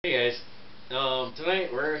Hey guys, tonight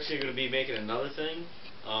we're actually going to be making another thing.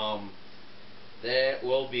 That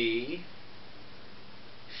will be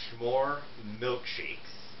s'more milkshakes.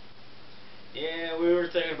 Yeah, we were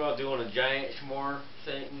thinking about doing a giant s'more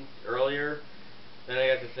thing earlier. Then I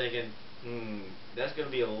got to thinking, that's going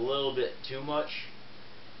to be a little bit too much.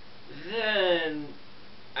 Then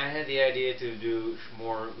I had the idea to do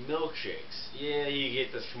s'more milkshakes. Yeah, you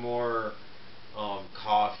get the s'more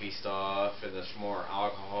coffee stuff and the s'more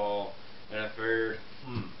alcohol, and I figured,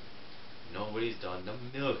 nobody's done the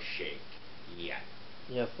milkshake yet.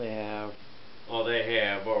 Yes, they have. Well, they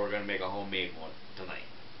have, but we're gonna make a homemade one tonight.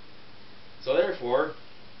 So therefore,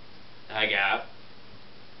 I got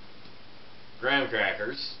graham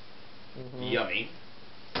crackers, yummy.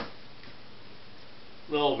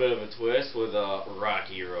 Little bit of a twist with a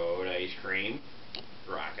Rocky Road ice cream,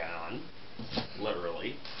 rock on,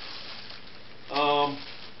 literally.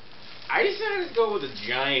 I decided to go with the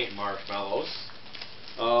giant marshmallows.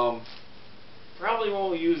 Probably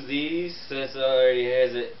won't use these since it already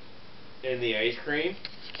has it in the ice cream.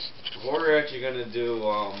 We're actually gonna do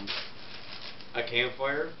a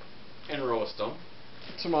campfire and roast them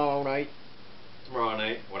Tomorrow night. tomorrow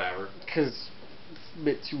night, whatever. Because it's a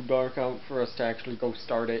bit too dark out for us to actually go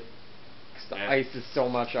start it. Because the ice is so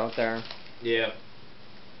much out there. Yeah.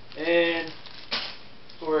 And,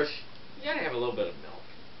 of course, you gotta have a little bit of milk.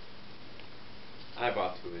 I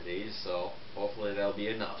bought 2 of these, so hopefully that'll be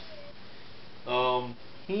enough.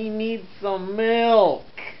 He needs some milk.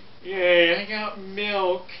 Yeah, I got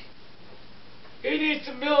milk. He needs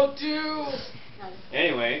some milk too.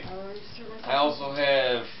 Anyway, I also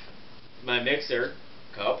have my mixer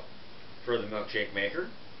cup for the milkshake maker.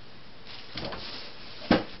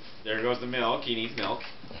 There goes the milk. He needs milk.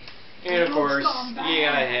 And of course, you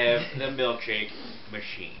gotta have the milkshake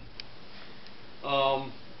machine.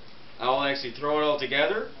 I'll actually throw it all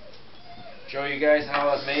together, show you guys how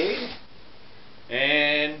it's made,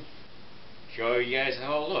 and show you guys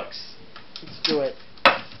how it looks. Let's do it.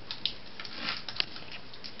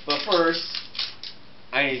 But first,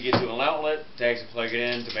 I need to get to an outlet to actually plug it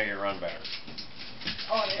in to make it run better.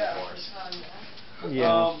 Oh yeah. Of course.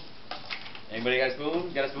 Yeah. Anybody got a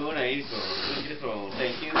spoon? Got a spoon? I need a spoon. Who's get a spoon?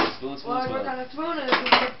 Thank you. Spoon, spoon, Well, spoon. what kind of spoon is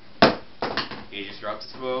it? He just dropped the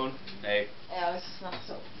spoon. Hey. Yeah, this is not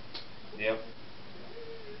soap. Yep.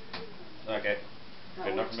 Okay.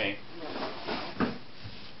 Good enough for me.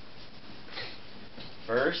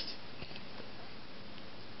 First,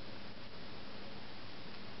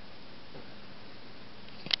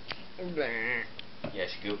 yeah,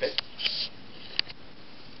 scoop it.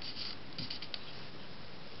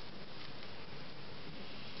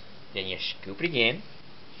 Then you scoop it again.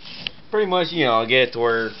 Pretty much, get it to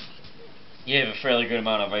where you have a fairly good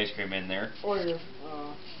amount of ice cream in there. Or your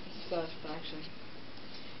satisfaction.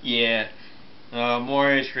 Yeah. More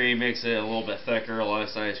ice cream makes it a little bit thicker,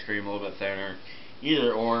 less ice cream, a little bit thinner.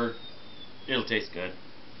 Either or, it'll taste good.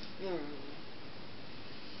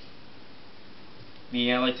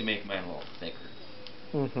 Me, I like to make mine a little thicker.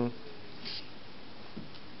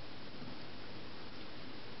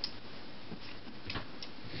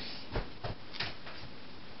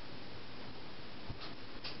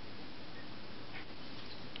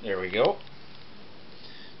 There we go.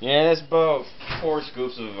 Yeah, that's about 4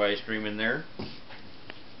 scoops of ice cream in there.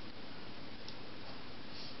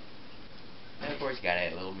 And of course you gotta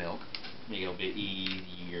add a little milk. Make it a little bit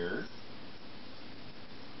easier.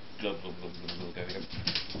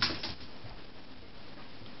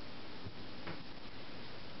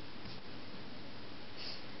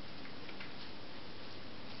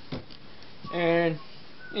 And,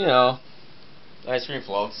 ice cream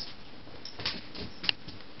floats.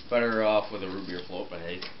 Better off with a root beer float, but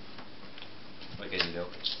hey, what can you do?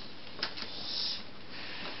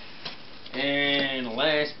 And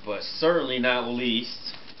last but certainly not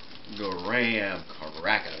least, graham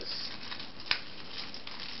crackers.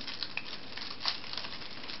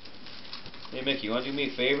 Hey Mickey, you want to do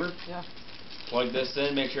me a favor? Yeah. Plug this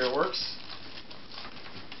in, make sure it works.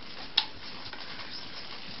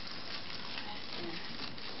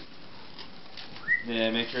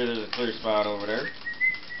 Yeah, make sure there's a clear spot over there.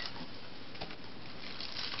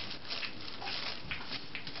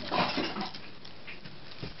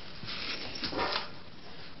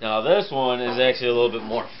 Now this one is actually a little bit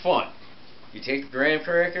more fun. You take the graham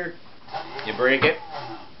cracker, you break it,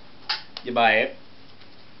 you buy it,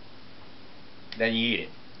 then you eat it.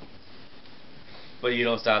 But you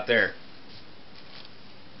don't stop there.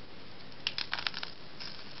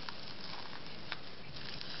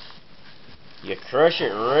 You crush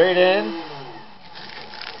it right in.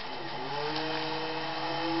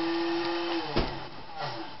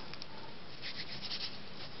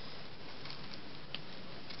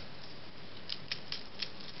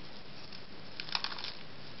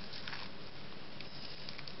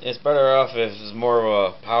 it's better off if it's more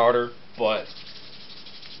of a powder, but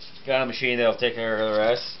got a machine that'll take care of the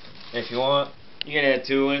rest. If you want, you can add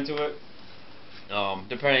 2 into it,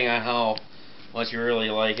 depending on how much you really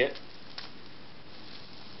like it.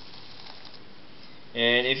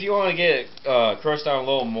 And if you want to get it crushed down a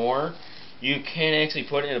little more, you can actually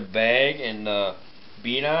put it in a bag and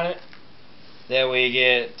beat on it. That way you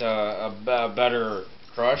get a better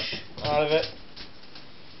crush out of it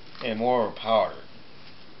and more of a powder.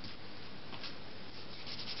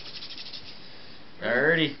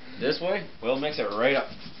 Alrighty, this way, we'll mix it right up.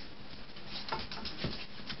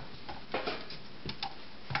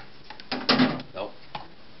 Nope.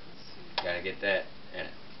 Gotta get that in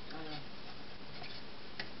it.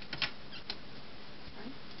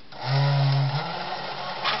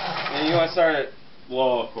 And you want to start it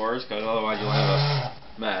low, of course, because otherwise you'll have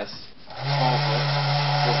a mess.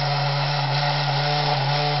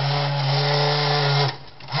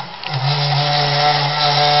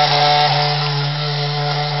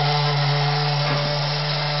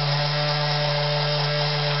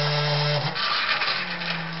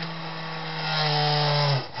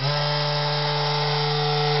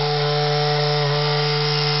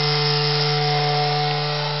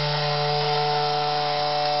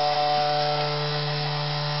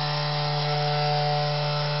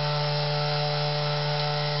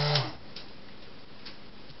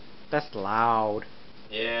 That's loud.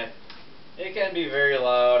 Yeah, it can be very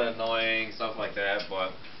loud, annoying, stuff like that,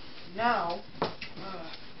 but... Now,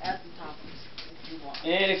 add some toppings if you want.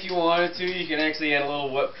 And if you wanted to, you can actually add a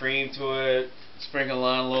little whipped cream to it, sprinkle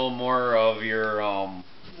on a little more of your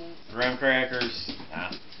graham crackers.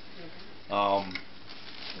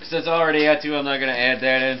 Since I already had 2, I'm not going to add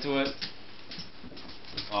that into it.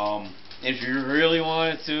 If you really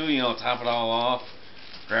wanted to, you know, top it all off,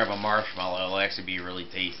 grab a marshmallow. It'll actually be really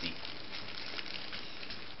tasty.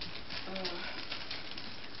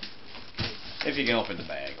 If you can open the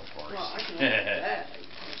bag, of course. Well, I can open the bag. The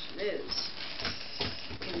question is,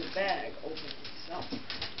 can the bag open itself?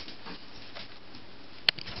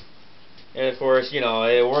 And of course, you know,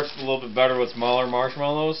 it works a little bit better with smaller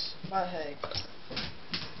marshmallows. But hey.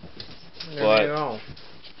 There you go.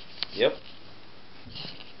 Yep.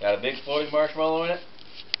 Got a big floating marshmallow in it.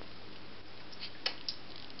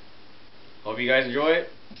 Hope you guys enjoy it.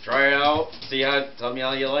 Try it out. Tell me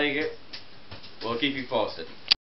how you like it. We'll keep you posted.